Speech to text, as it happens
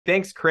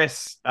thanks,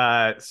 Khris,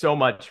 so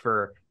much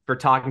for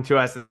talking to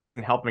us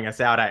and helping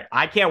us out.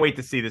 I can't wait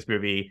to see this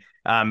movie.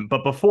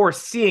 But before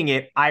seeing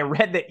it, I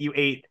read that you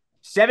ate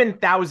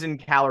 7,000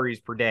 calories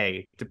per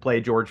day to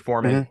play George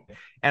Foreman, Hmm.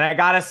 and I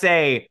gotta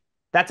say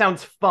that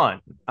sounds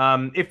fun.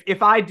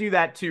 If I do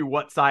that too,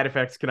 what side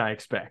effects can I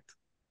expect?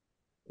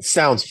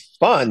 Sounds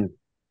fun.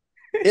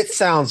 It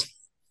sounds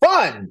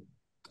fun.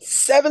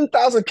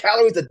 7,000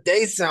 calories a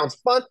day sounds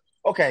fun.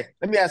 Okay,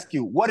 let me ask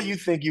you, what do you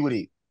think you would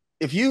eat?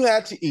 If you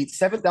had to eat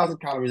 7,000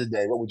 calories a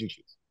day, what would you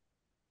choose?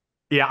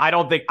 Yeah, I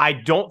don't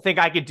think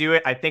I could do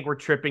it. I think we're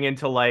tripping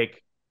into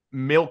like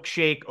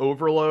milkshake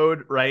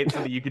overload, right? So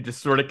that you could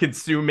just sort of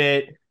consume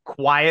it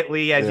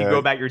quietly as you go Yeah,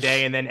 about your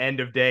day, and then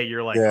end of day,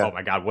 you're like, oh yeah,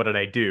 my God, what did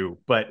I do?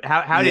 But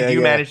how did yeah, you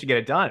yeah. manage to get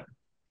it done?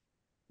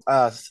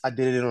 I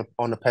did it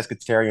on a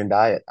pescatarian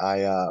diet.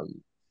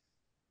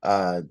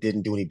 I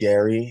didn't do any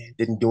dairy,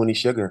 didn't do any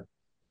sugar.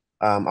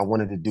 I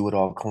wanted to do it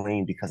all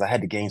clean because I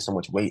had to gain so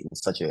much weight in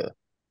such a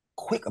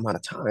quick amount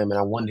of time, and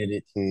I wanted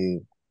it to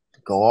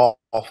go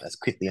off as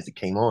quickly as it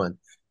came on.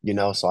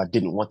 So I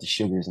didn't want the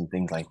sugars and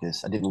things like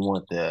this. I didn't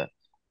want the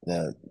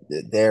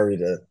dairy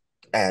to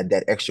add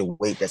that extra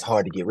weight that's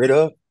hard to get rid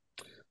of.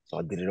 So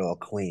I did it all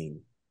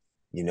clean,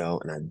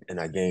 and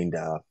I gained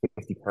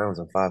 50 pounds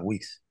in 5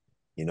 weeks.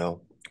 You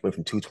know, went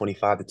from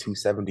 225 to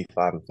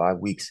 275 in 5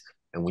 weeks.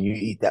 And when you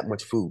eat that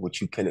much food, what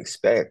you can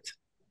expect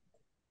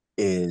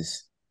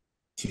is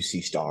to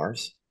see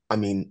stars. I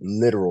mean,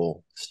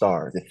 literal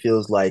stars. It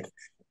feels like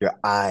your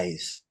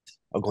eyes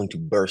are going to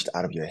burst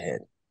out of your head.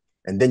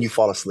 And then you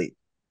fall asleep.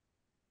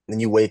 And then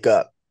you wake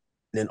up.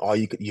 And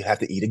then you have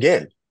to eat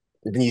again.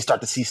 And then you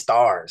start to see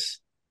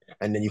stars.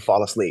 And then you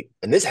fall asleep.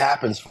 And this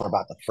happens for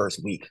about the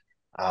first week.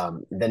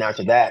 Then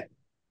after that,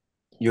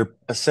 you're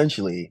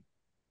essentially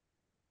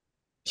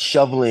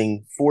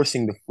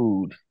forcing the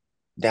food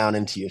down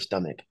into your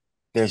stomach.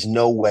 There's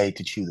no way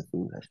to chew the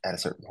food at a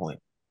certain point.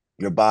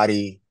 Your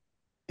body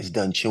is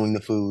done chewing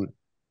the food,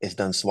 it's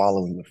done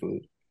swallowing the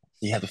food.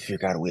 You have to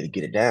figure out a way to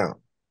get it down.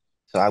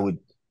 So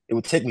it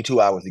would take me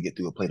 2 hours to get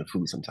through a plate of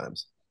food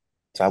sometimes.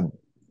 So I would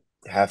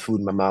have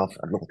food in my mouth.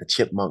 I'd look like a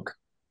chipmunk,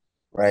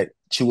 right?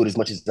 Chew it as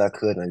much as I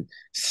could and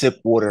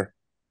sip water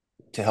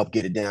to help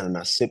get it down. And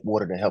I sip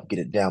water to help get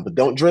it down. But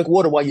don't drink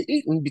water while you're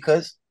eating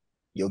because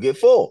you'll get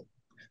full.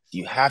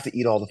 You have to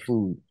eat all the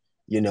food.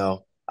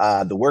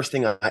 The worst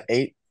thing I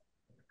ate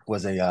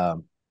was a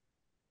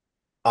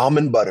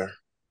almond butter,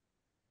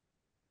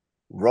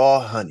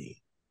 raw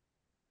honey,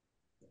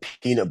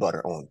 peanut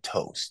butter on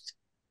toast.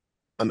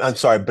 I'm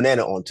sorry,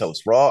 banana on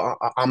toast. Raw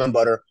almond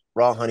butter,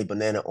 raw honey,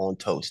 banana on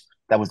toast.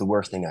 That was the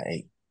worst thing I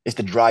ate. It's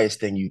the driest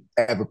thing you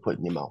ever put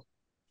in your mouth.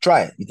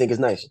 Try it. You think it's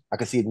nice? I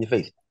can see it in your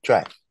face. Try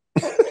it.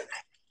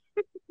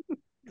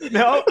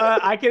 No,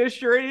 I can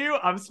assure you,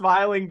 I'm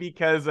smiling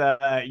because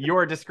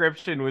your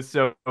description was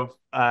so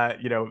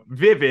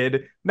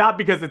vivid, not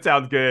because it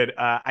sounds good.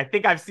 I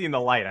think I've seen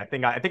the light. I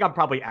think I'm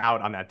probably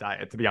out on that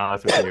diet, to be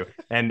honest with you.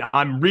 And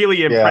I'm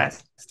Yeah,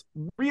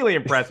 really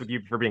impressed with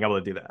you for being able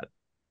to do that.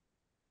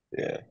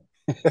 yeah.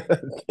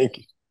 Thank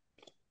you.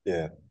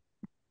 Yeah.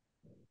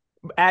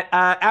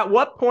 At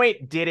what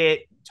point did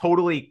it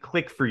totally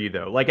click for you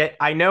though? Like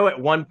I know at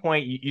one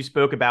point you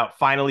spoke about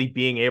finally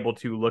being able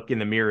to look in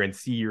the mirror and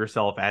see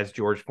yourself as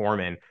George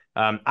Foreman.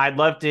 I'd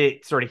love to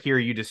sort of hear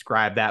you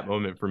describe that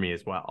moment for me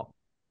as well.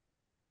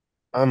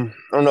 I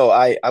don't know.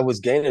 I was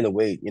gaining the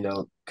weight,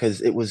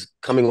 because it was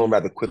coming on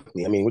rather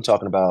quickly. I mean, we're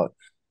talking about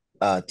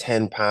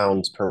 10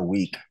 pounds per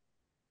week,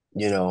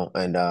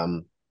 and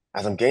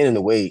as I'm gaining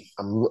the weight,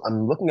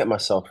 I'm looking at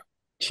myself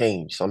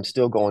change. So I'm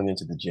still going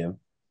into the gym,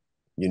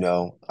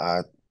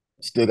 I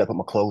still got to put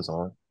my clothes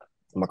on.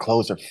 My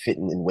clothes are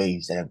fitting in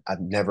ways that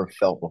I've never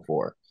felt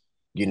before.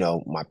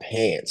 My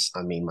pants,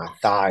 I mean, my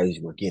thighs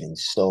were getting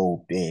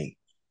so big,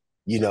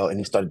 and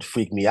it started to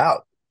freak me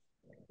out.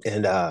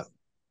 And I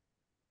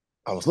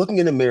was looking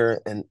in the mirror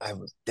and I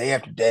was day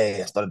after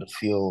day, I started to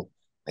feel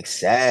like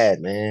sad,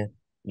 man,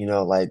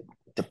 like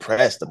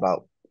depressed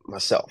about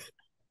myself.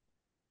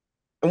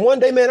 And one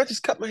day, man, I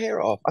just cut my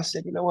hair off. I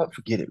said, you know what?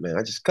 Forget it, man.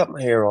 I just cut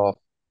my hair off,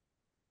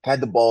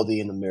 had the baldy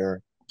in the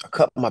mirror. I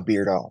cut my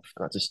beard off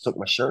and I just took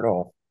my shirt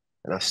off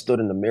and I stood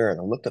in the mirror and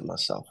I looked at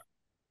myself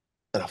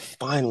and I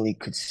finally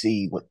could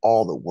see what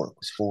all the work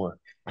was for.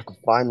 I could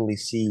finally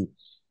see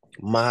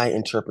my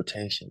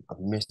interpretation of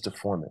Mr.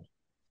 Foreman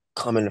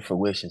come into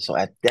fruition. So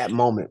at that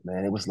moment,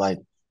 man, it was like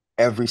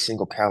every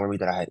single calorie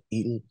that I had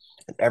eaten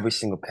and every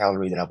single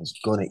calorie that I was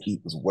gonna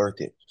eat was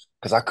worth it.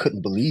 Because I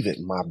couldn't believe it.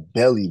 My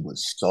belly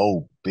was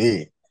so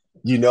big.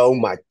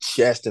 My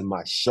chest and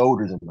my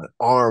shoulders and my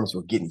arms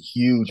were getting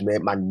huge,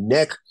 man. My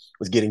neck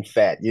was getting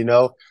fat,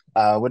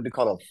 what do they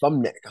call it? A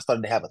thumb neck. I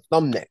started to have a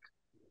thumb neck,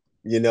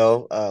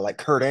 like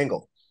Kurt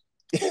Angle.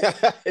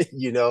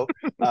 you know.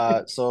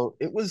 So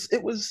it was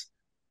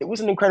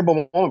an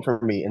incredible moment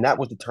for me, and that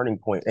was the turning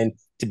point. And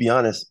to be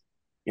honest,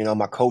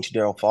 my coach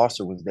Daryl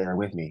Foster was there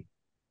with me,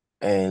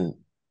 and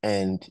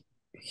and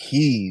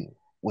he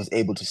was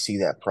able to see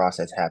that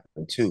process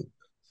happen too.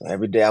 So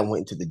every day I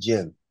went into the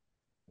gym,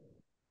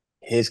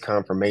 his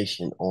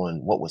confirmation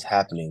on what was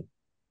happening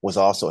was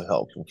also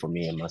helpful for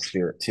me and my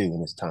spirit too in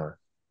this time.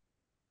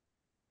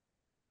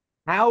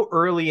 How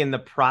early in the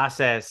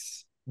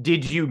process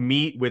did you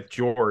meet with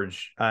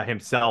George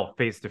himself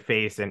face to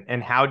face,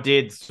 and how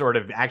did sort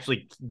of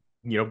actually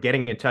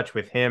getting in touch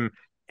with him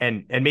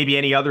and maybe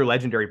any other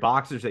legendary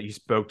boxers that you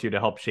spoke to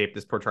help shape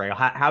this portrayal?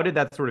 How did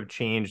that sort of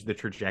change the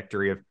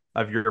trajectory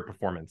of your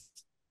performance?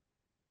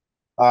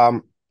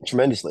 Um,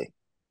 Tremendously.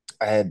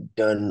 I had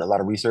done a lot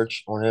of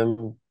research on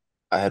him.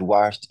 I had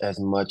watched as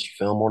much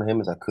film on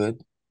him as I could,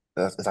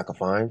 as I could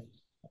find.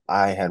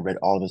 I had read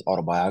all of his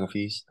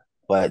autobiographies,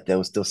 but there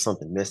was still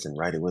something missing,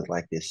 right? It was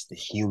like the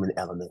human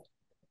element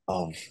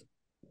of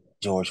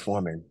George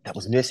Foreman that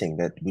was missing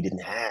that we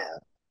didn't have.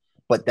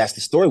 But that's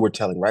the story we're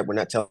telling, right? We're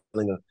not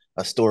telling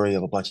a story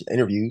of a bunch of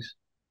interviews.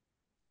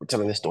 We're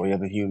telling the story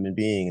of a human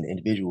being, an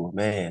individual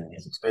man, and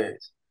his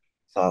experience.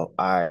 So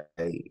I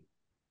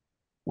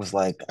was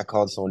like, I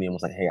called Sony and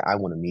was like, hey, I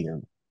want to meet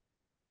him.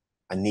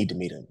 I need to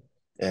meet him.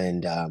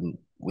 And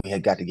we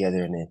had got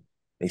together and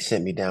they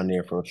sent me down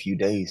there for a few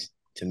days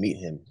to meet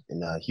him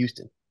in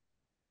Houston.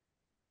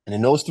 And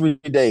in those 3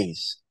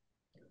 days,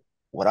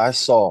 what I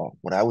saw,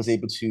 what I was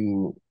able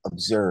to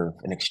observe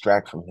and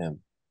extract from him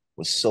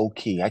was so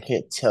key. I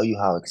can't tell you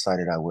how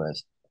excited I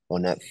was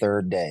on that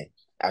third day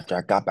after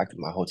I got back to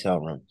my hotel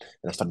room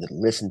and I started to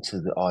listen to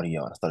the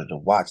audio. I started to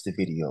watch the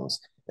videos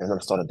and then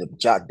I started to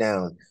jot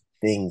down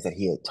things that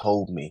he had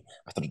told me.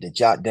 I started to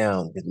jot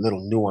down the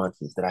little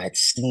nuances that I had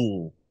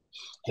seen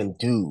him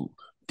do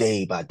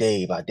day by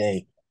day by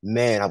day.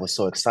 Man, I was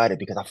so excited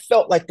because I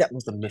felt like that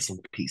was the missing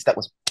piece. That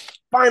was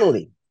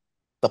finally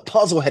the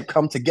puzzle had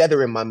come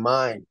together in my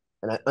mind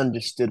and I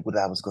understood what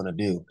I was going to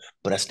do.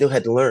 But I still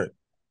had to learn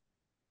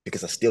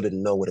because I still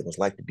didn't know what it was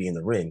like to be in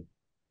the ring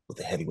with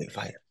a heavyweight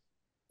fighter.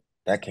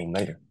 That came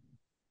later.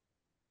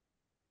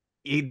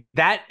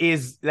 That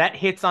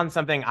hits on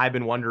something I've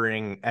been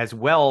wondering as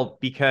well,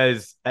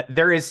 because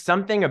there is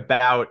something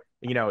about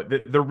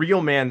the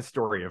real man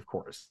story, of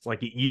course. Like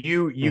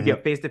you Mm-hmm.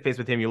 get face to face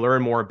with him, you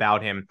learn more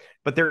about him,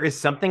 but there is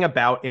something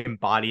about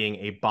embodying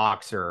a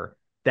boxer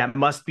that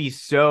must be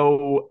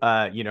so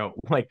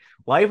like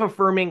life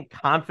affirming,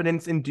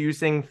 confidence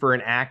inducing for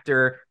an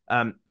actor.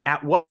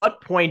 At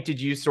what point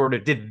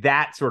did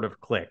that sort of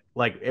click?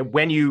 Like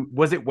when you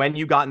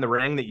got in the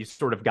ring that you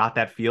sort of got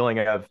that feeling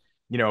of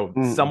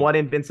Mm-mm. somewhat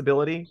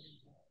invincibility?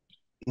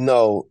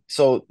 No.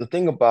 So the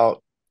thing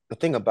about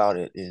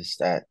it is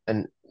that,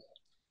 and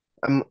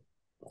I'm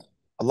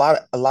a lot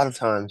of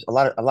times, a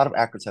lot of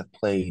actors have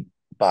played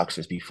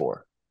boxers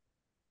before,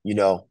 you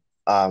know,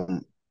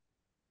 um,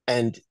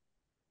 and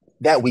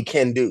that we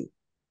can do,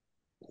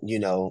 you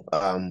know.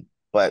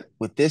 But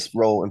with this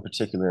role in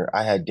particular,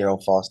 I had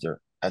Daryl Foster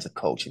as a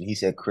coach, and he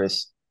said,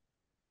 Khris,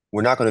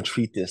 we're not going to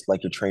treat this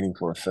like you're training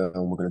for a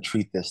film. We're going to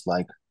treat this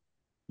like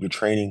you're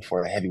training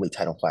for a heavyweight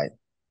title fight.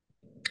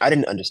 I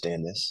didn't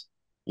understand this.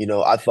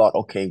 I thought,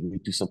 okay, we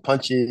do some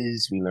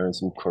punches, we learn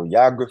some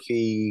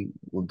choreography,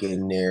 we'll get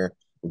in there,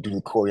 we'll do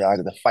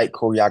the fight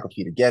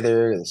choreography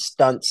together, the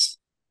stunts.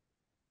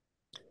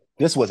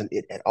 This wasn't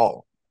it at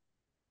all.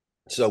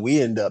 So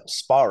we end up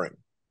sparring.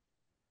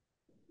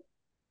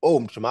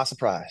 Oh, to my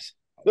surprise,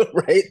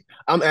 right?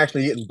 I'm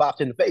actually getting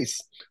bopped in the face.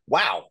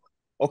 Wow.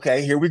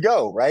 Okay, here we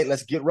go, right?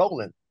 Let's get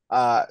rolling.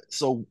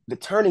 So the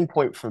turning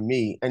point for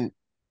me and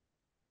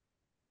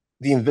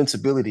the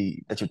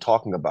invincibility that you're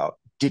talking about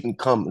didn't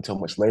come until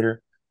much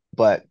later,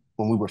 but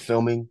when we were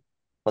filming,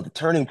 but the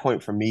turning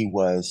point for me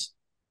was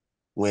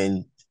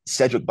when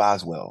Cedric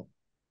Boswell,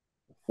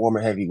 former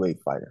heavyweight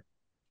fighter,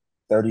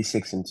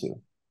 36-2,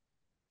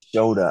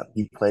 showed up.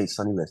 He played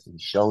Sonny Liston. He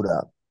showed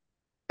up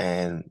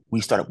and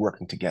we started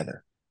working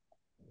together.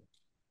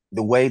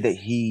 The way that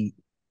he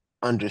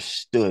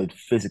understood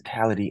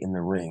physicality in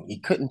the ring. He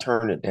couldn't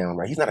turn it down,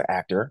 right? He's not an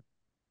actor,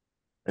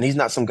 and he's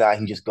not some guy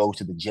who just goes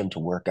to the gym to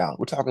work out.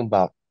 We're talking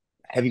about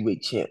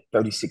heavyweight champ,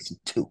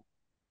 36-2.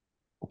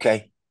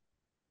 Okay.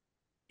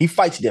 He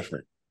fights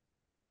different,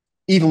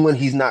 even when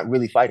he's not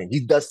really fighting. He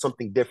does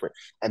something different.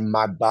 And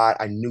my body,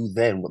 I knew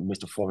then what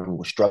Mr. Foreman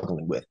was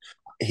struggling with.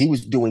 He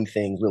was doing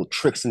things, little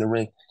tricks in the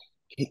ring.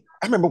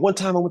 I remember one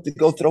time I went to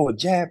go throw a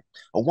jab,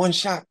 a one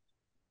shot,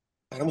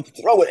 and I went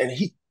to throw it, and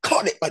he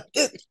caught it like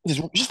this,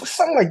 just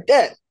something like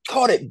that.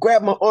 Caught it,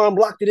 grabbed my arm,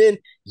 locked it in,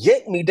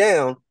 yanked me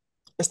down,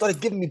 and started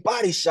giving me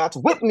body shots,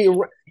 whipped me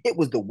around. It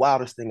was the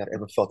wildest thing I'd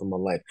ever felt in my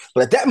life.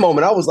 But at that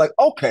moment, I was like,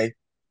 okay,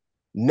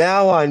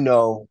 now I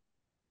know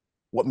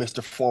what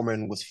Mr.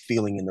 Foreman was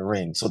feeling in the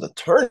ring. So the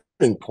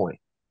turning point,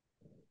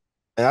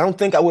 and I don't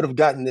think I would have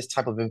gotten this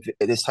type of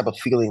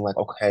feeling like,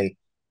 okay,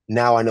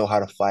 now I know how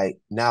to fight.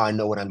 Now I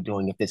know what I'm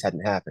doing if this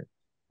hadn't happened.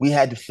 We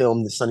had to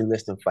film the Sonny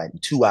Liston fight in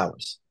 2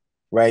 hours,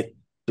 right?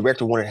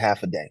 Director wanted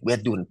half a day. We had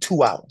to do it in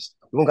 2 hours.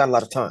 We don't got a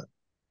lot of time.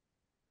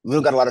 We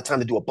don't got a lot of time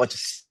to do a bunch of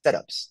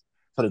setups.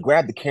 So they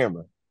grabbed the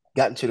camera,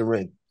 got into the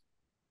ring.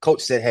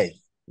 Coach said, hey,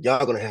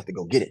 y'all gonna have to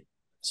go get it.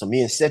 So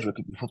me and Cedric,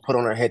 we put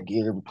on our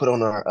headgear, we put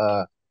on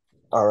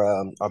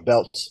our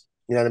belts.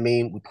 You know what I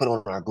mean? We put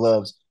on our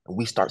gloves and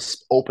we start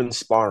open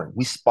sparring.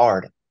 We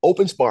sparred,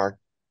 open sparred,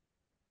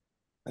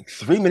 like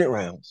 3 minute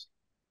rounds,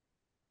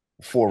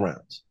 4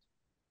 rounds.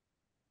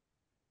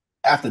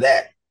 After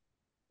that,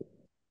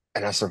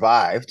 and I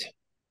survived,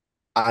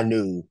 I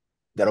knew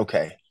that,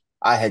 okay,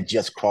 I had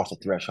just crossed a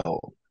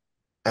threshold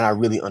and I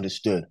really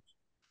understood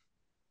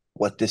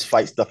what this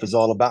fight stuff is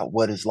all about,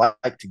 what it's like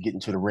to get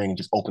into the ring and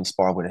just open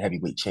spar with a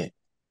heavyweight champ.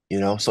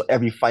 So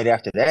every fight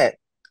after that,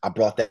 I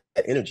brought that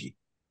energy.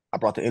 I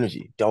brought the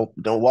energy. Don't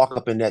walk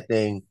up in that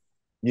thing,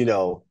 you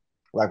know,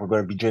 like we're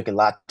going to be drinking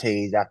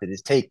lattes after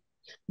this tape.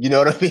 You know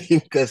what I mean?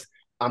 Because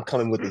I'm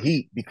coming with the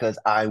heat because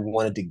I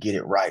wanted to get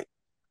it right.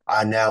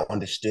 I now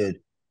understood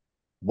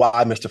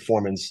why Mr.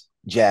 Foreman's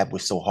jab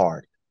was so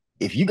hard.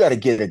 If you got to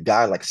get a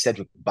guy like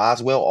Cedric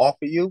Boswell off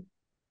of you,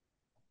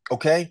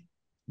 okay,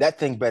 that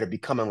thing better be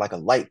coming like a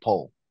light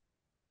pole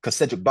because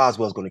Cedric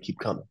Boswell's going to keep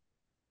coming.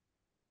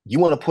 You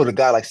want to put a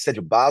guy like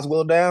Cedric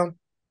Boswell down,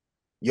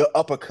 your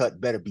uppercut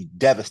better be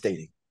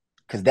devastating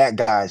because that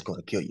guy is going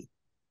to kill you.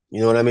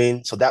 You know what I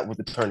mean? So that was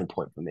the turning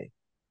point for me.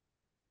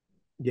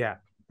 Yeah,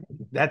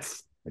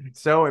 that's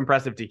so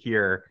impressive to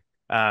hear,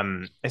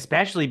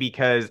 especially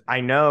because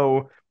I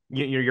know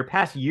your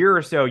past year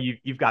or so,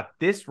 you've got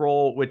this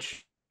role,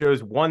 which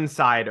shows one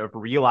side of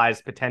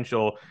realized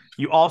potential.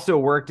 You also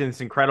worked in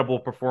this incredible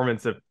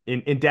performance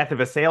in Death of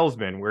a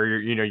Salesman, where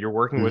you're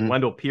working with Mm-hmm.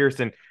 Wendell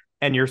Pearson,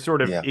 and you're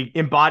sort of Yeah.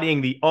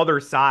 embodying the other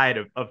side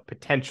of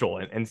potential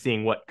and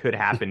seeing what could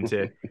happen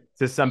to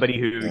somebody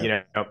who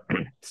Yeah.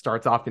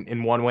 starts off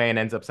in one way and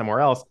ends up somewhere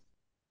else.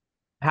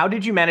 How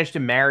did you manage to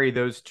marry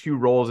those two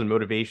roles and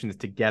motivations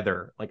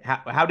together? Like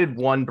how did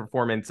one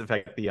performance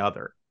affect the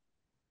other?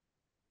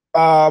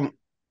 Um,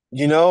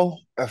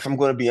 if I'm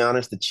going to be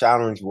honest, the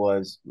challenge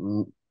was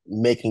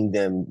making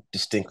them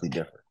distinctly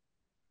different.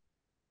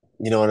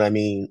 You know what I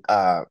mean?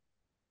 I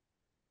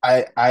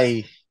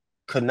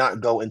could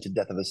not go into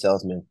Death of a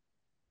Salesman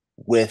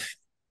with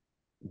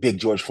Big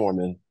George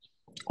Foreman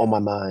on my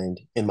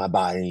mind, in my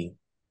body,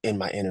 in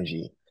my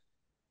energy.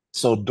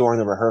 So during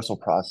the rehearsal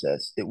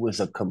process, it was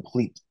a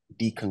complete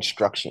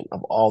deconstruction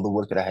of all the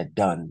work that I had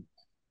done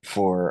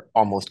for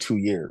almost 2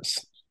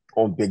 years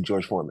on Big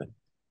George Foreman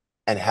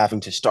and having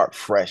to start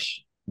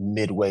fresh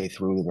midway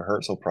through the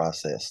rehearsal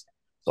process.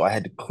 So I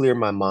had to clear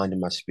my mind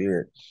and my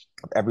spirit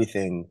of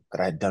everything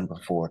that I had done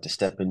before to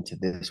step into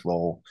this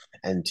role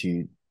and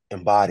to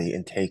embody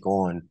and take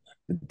on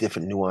the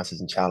different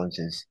nuances and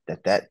challenges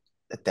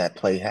that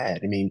play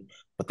had. I mean,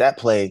 but that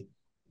play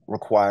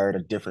required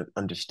a different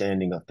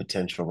understanding of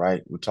potential,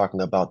 right? We're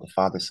talking about the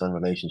father-son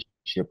relationship.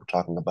 We're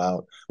talking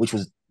about which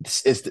is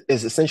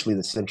essentially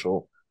the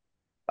central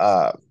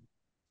uh,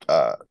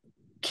 uh,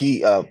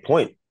 key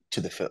point to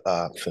the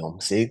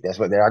film. See, that's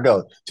what there I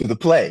go to the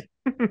play,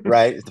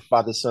 right? It's the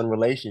father-son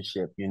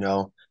relationship,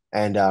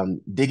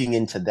 and digging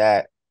into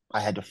that, I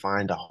had to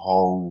find a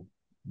whole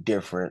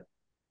different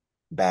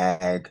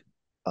bag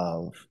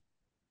of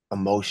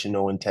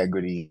emotional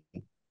integrity,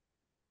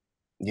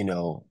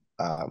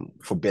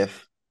 for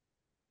Biff.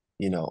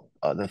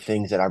 The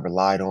things that I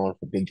relied on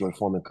for Big George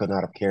Foreman could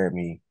not have carried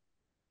me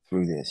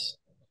through this.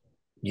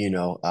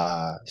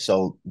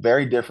 So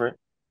very different.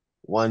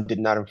 One did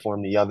not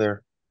inform the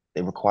other.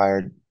 They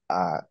required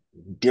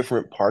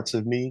different parts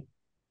of me.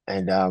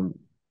 And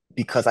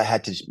because I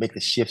had to make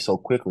the shift so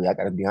quickly, I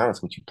got to be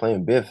honest with you,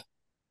 playing Biff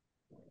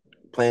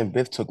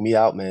took me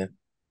out, man.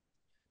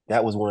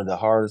 That was one of the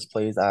hardest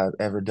plays I've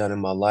ever done in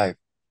my life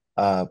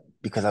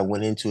because I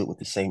went into it with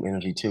the same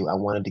energy too. I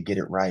wanted to get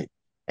it right.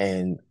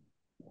 And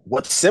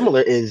what's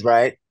similar is,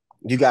 right,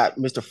 you got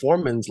Mr.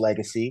 Foreman's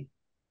legacy,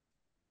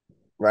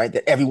 right,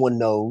 that everyone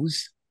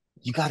knows.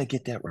 You got to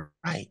get that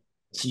right.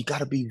 So you got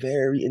to be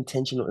very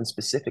intentional and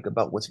specific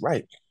about what's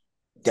right.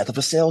 Death of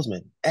a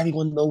Salesman.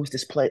 Everyone knows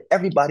this play.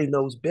 Everybody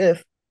knows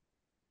Biff.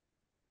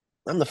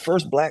 I'm the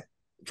first black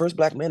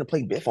man to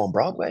play Biff on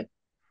Broadway.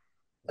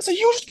 That's a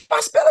huge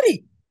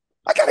responsibility.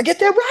 I gotta get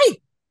that right.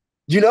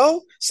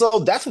 So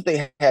that's what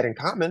they had in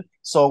common.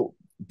 So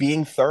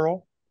being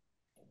thorough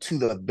to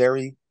the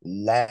very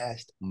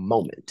last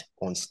moment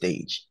on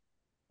stage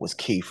was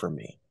key for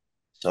me.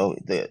 So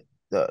the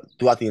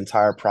throughout the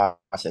entire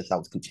process, I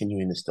was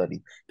continuing to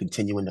study,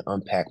 continuing to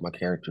unpack my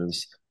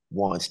characters'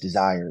 wants,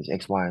 desires,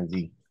 X, Y, and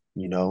Z.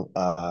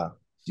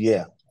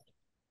 Yeah.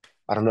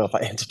 I don't know if I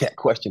answered that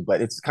question,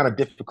 but it's kind of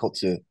difficult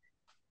to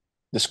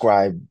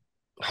describe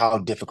how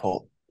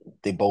difficult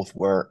they both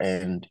were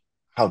and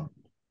how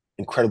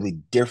incredibly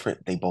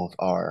different they both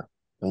are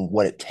and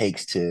what it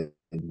takes to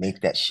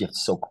make that shift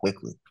so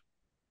quickly.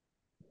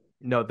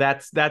 No,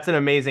 that's an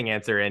amazing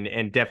answer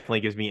and definitely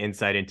gives me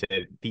insight into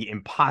the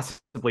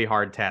impossibly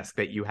hard task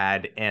that you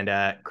had. And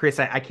Khris,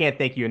 I can't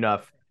thank you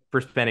enough for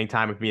spending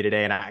time with me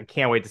today, and I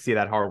can't wait to see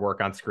that hard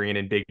work on screen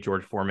in Big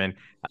George Foreman.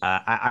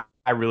 I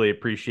really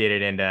appreciate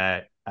it,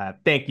 and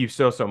thank you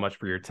so much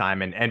for your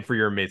time and for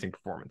your amazing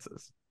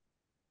performances.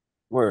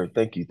 Word.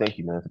 Thank you,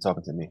 man, for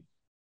talking to me.